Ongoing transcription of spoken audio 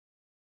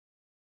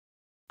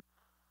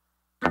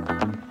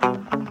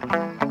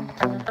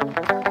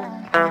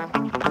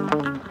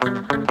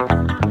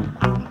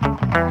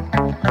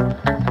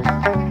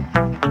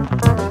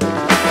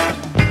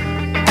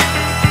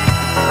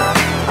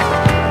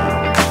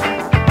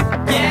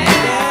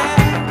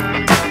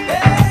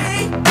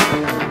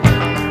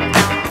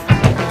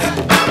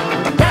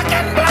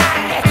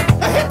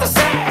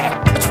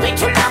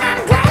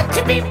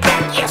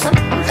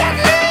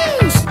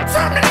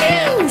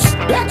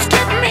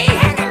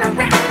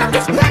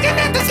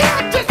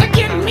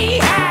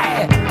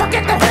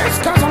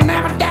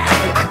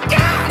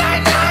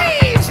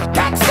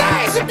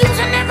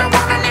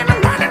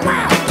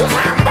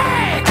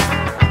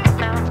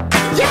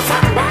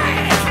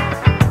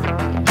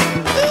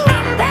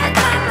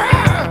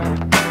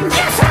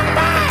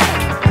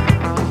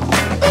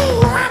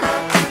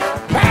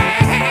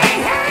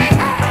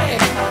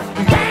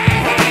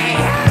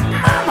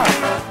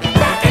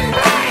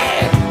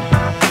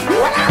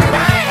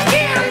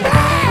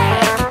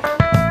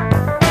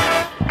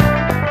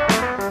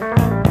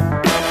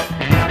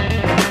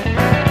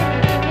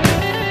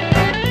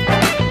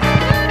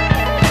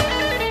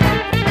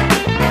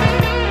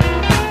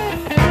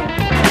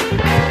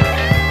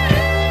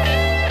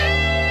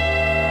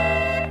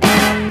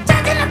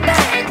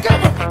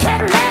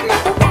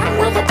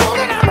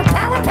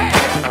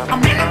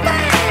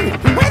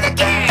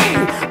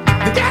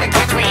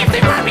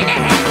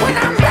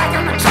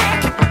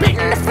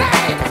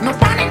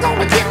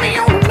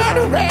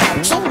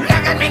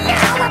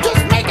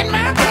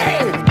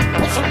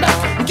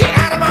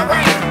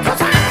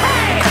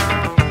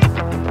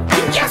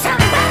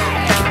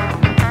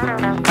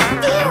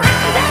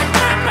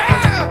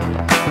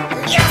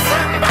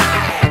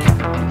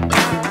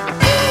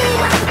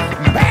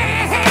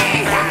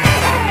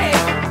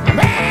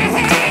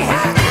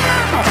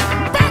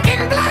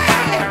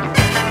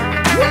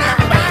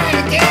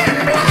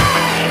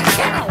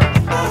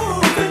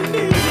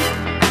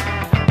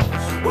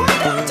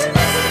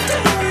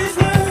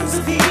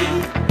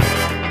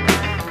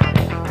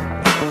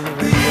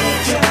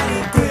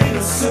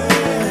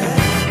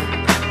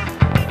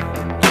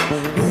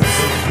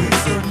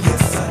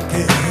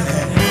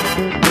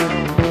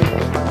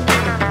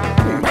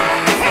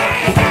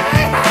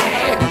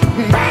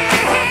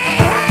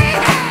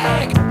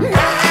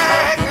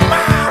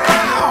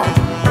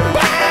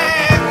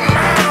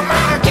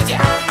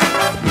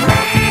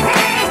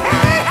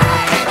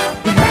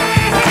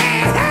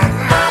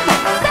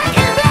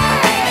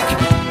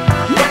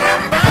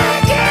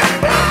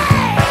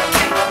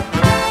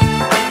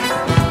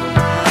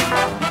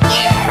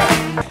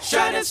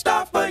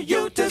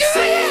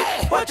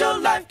what your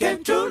life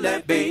can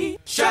truly be.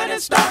 Shining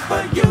star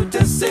for you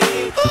to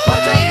see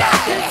what your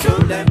life can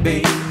truly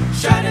be.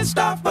 Shining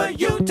star for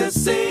you to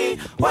see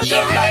what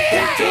your life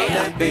can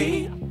truly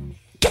be.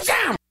 Get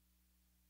down!